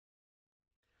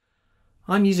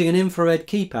I'm using an infrared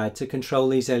keypad to control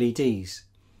these LEDs.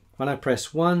 When I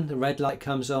press 1, the red light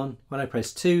comes on. When I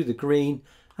press 2, the green,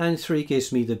 and 3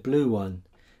 gives me the blue one.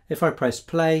 If I press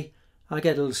play, I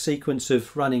get a little sequence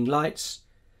of running lights,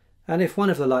 and if one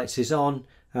of the lights is on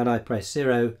and I press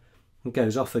 0, it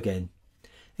goes off again.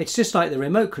 It's just like the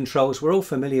remote controls we're all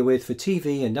familiar with for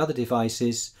TV and other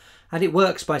devices, and it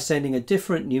works by sending a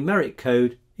different numeric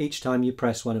code each time you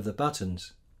press one of the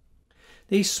buttons.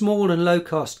 These small and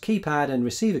low-cost keypad and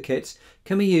receiver kits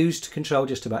can be used to control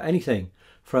just about anything,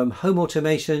 from home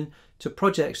automation to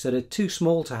projects that are too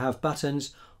small to have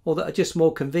buttons or that are just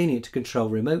more convenient to control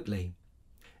remotely.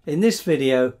 In this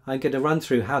video, I'm going to run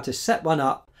through how to set one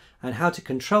up and how to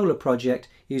control a project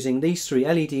using these 3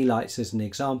 LED lights as an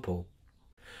example.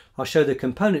 I'll show the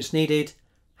components needed,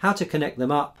 how to connect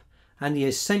them up, and the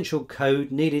essential code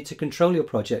needed to control your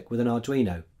project with an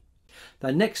Arduino.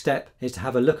 The next step is to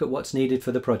have a look at what's needed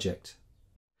for the project.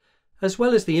 As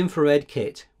well as the infrared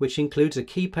kit, which includes a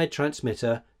keypad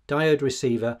transmitter, diode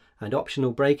receiver and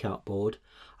optional breakout board,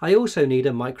 I also need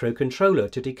a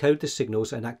microcontroller to decode the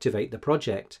signals and activate the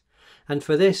project. And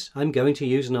for this I'm going to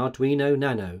use an Arduino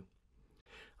Nano.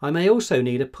 I may also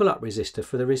need a pull-up resistor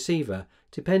for the receiver,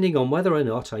 depending on whether or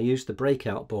not I use the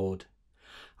breakout board.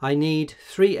 I need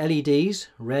 3 LEDs,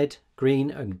 red, green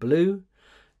and blue,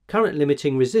 current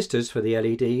limiting resistors for the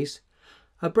LEDs,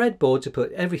 a breadboard to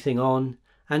put everything on,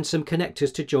 and some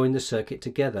connectors to join the circuit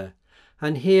together.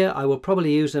 And here I will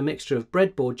probably use a mixture of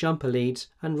breadboard jumper leads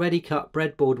and ready-cut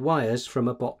breadboard wires from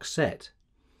a box set.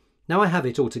 Now I have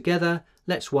it all together,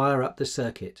 let's wire up the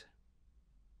circuit.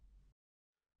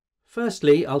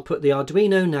 Firstly, I'll put the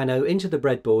Arduino Nano into the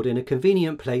breadboard in a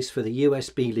convenient place for the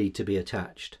USB lead to be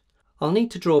attached. I'll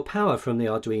need to draw power from the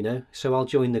Arduino, so I'll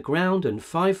join the ground and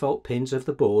 5-volt pins of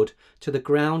the board to the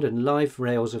ground and live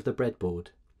rails of the breadboard.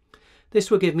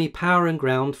 This will give me power and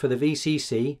ground for the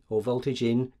VCC, or voltage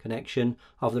in, connection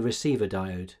of the receiver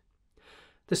diode.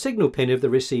 The signal pin of the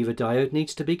receiver diode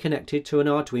needs to be connected to an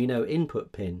Arduino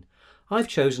input pin. I've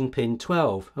chosen pin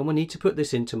 12 and will need to put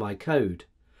this into my code.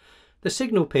 The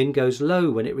signal pin goes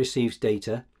low when it receives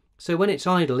data, so when it's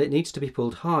idle it needs to be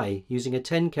pulled high using a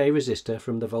 10k resistor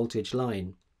from the voltage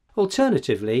line.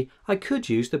 Alternatively, I could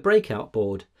use the breakout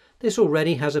board. This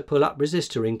already has a pull-up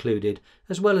resistor included,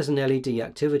 as well as an LED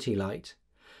activity light.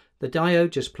 The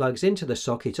diode just plugs into the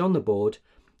socket on the board,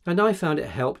 and I found it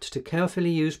helped to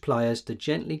carefully use pliers to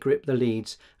gently grip the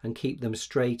leads and keep them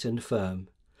straight and firm.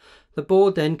 The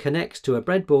board then connects to a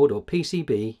breadboard or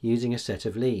PCB using a set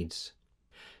of leads.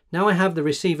 Now I have the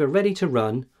receiver ready to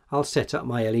run, I'll set up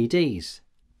my LEDs.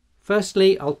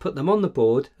 Firstly, I'll put them on the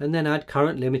board and then add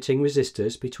current limiting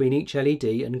resistors between each LED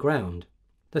and ground.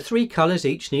 The 3 colours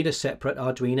each need a separate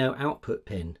Arduino output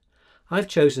pin. I've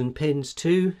chosen pins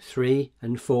 2, 3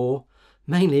 and 4,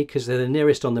 mainly because they're the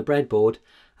nearest on the breadboard,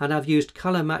 and I've used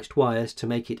colour matched wires to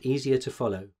make it easier to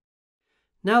follow.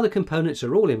 Now the components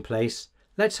are all in place,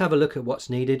 let's have a look at what's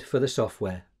needed for the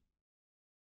software.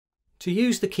 To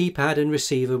use the keypad and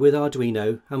receiver with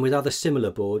Arduino and with other similar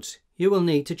boards, you will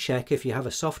need to check if you have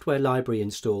a software library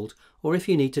installed or if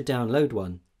you need to download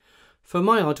one. For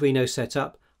my Arduino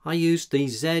setup, I used the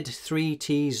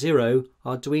Z3T0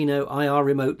 Arduino IR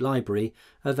remote library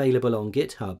available on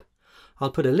GitHub. I'll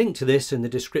put a link to this in the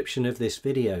description of this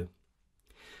video.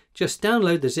 Just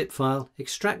download the zip file,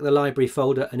 extract the library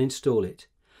folder and install it.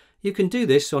 You can do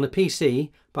this on a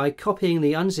PC by copying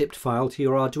the unzipped file to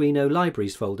your Arduino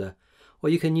libraries folder, or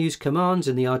you can use commands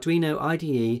in the Arduino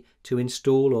IDE to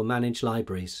install or manage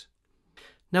libraries.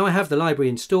 Now I have the library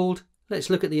installed,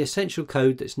 let's look at the essential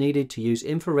code that's needed to use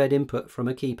infrared input from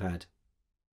a keypad.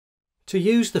 To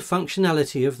use the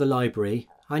functionality of the library,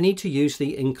 I need to use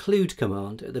the include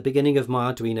command at the beginning of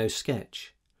my Arduino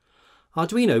sketch.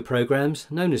 Arduino programs,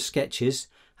 known as sketches,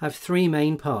 have 3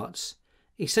 main parts: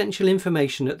 essential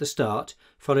information at the start,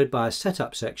 followed by a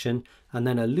setup section, and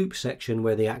then a loop section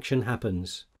where the action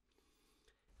happens.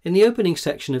 In the opening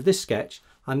section of this sketch,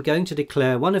 I'm going to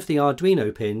declare one of the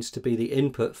Arduino pins to be the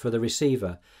input for the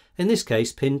receiver, in this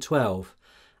case pin 12,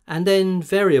 and then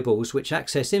variables which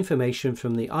access information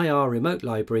from the IR remote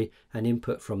library and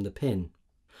input from the pin.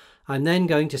 I'm then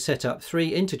going to set up 3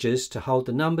 integers to hold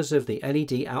the numbers of the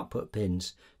LED output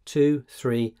pins, 2,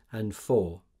 3 and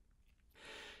 4.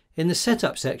 In the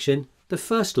setup section, the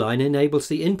first line enables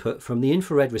the input from the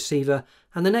infrared receiver,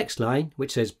 and the next line,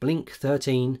 which says blink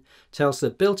 13, tells the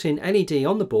built-in LED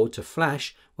on the board to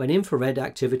flash when infrared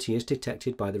activity is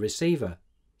detected by the receiver.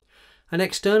 An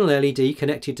external LED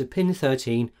connected to pin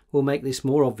 13 will make this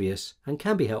more obvious and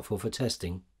can be helpful for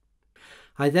testing.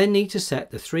 I then need to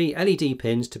set the 3 LED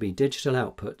pins to be digital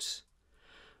outputs.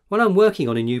 When I'm working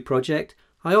on a new project,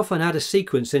 I often add a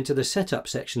sequence into the setup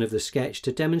section of the sketch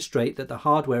to demonstrate that the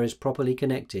hardware is properly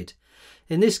connected.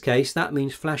 In this case, that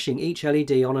means flashing each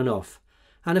LED on and off,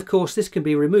 and of course this can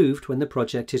be removed when the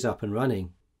project is up and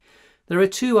running. There are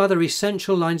two other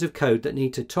essential lines of code that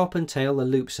need to top and tail the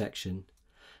loop section.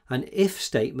 An if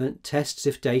statement tests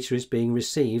if data is being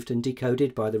received and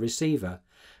decoded by the receiver,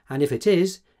 and if it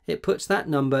is, it puts that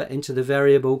number into the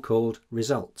variable called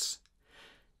results.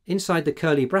 Inside the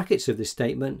curly brackets of this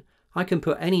statement, I can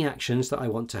put any actions that I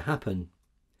want to happen.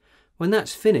 When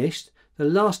that's finished, the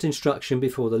last instruction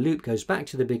before the loop goes back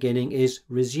to the beginning is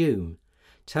resume,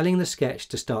 telling the sketch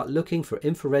to start looking for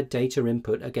infrared data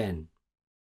input again.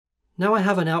 Now I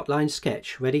have an outline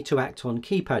sketch ready to act on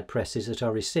keypad presses that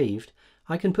are received.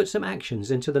 I can put some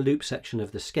actions into the loop section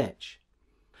of the sketch.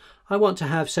 I want to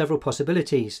have several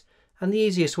possibilities, and the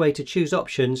easiest way to choose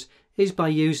options is by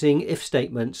using if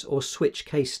statements or switch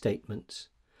case statements.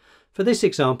 For this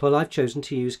example, I've chosen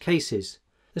to use cases.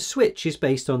 The switch is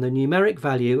based on the numeric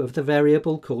value of the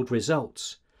variable called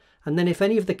results, and then if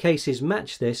any of the cases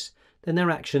match this, then their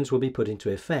actions will be put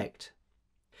into effect.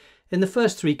 In the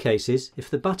first three cases, if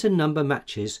the button number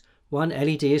matches, one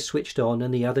LED is switched on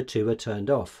and the other two are turned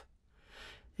off.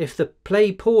 If the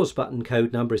play-pause button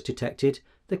code number is detected,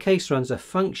 the case runs a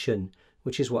function,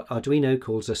 which is what Arduino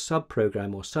calls a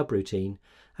subprogram or subroutine,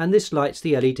 and this lights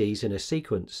the LEDs in a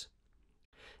sequence.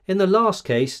 In the last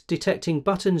case, detecting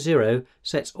button 0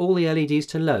 sets all the LEDs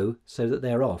to low so that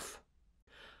they're off.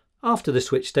 After the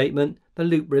switch statement, the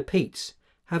loop repeats,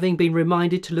 having been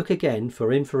reminded to look again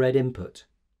for infrared input.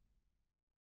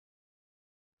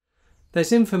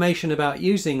 There's information about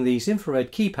using these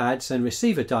infrared keypads and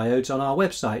receiver diodes on our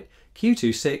website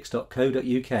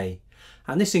q26.co.uk,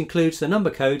 and this includes the number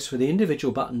codes for the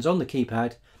individual buttons on the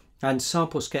keypad and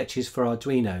sample sketches for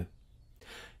Arduino.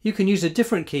 You can use a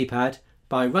different keypad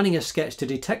by running a sketch to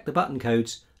detect the button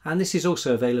codes, and this is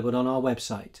also available on our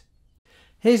website.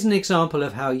 Here's an example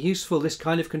of how useful this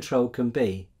kind of control can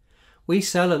be. We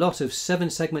sell a lot of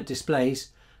 7-segment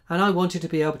displays, and I wanted to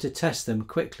be able to test them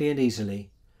quickly and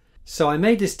easily. So I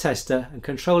made this tester and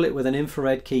control it with an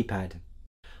infrared keypad.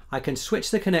 I can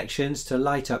switch the connections to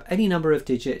light up any number of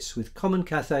digits with common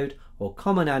cathode or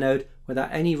common anode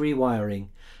without any rewiring,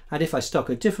 and if I stock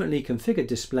a differently configured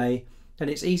display, then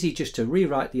it's easy just to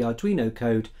rewrite the Arduino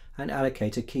code and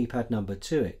allocate a keypad number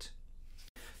to it.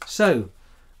 So,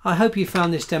 I hope you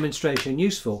found this demonstration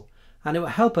useful, and it will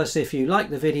help us if you like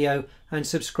the video and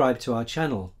subscribe to our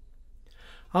channel.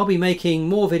 I'll be making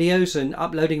more videos and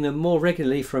uploading them more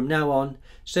regularly from now on,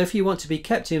 so if you want to be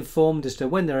kept informed as to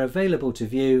when they're available to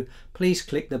view, please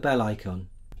click the bell icon.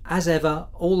 As ever,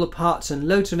 all the parts and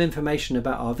loads of information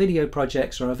about our video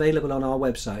projects are available on our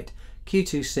website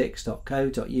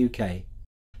q26.co.uk.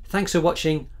 Thanks for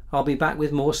watching. I'll be back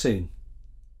with more soon.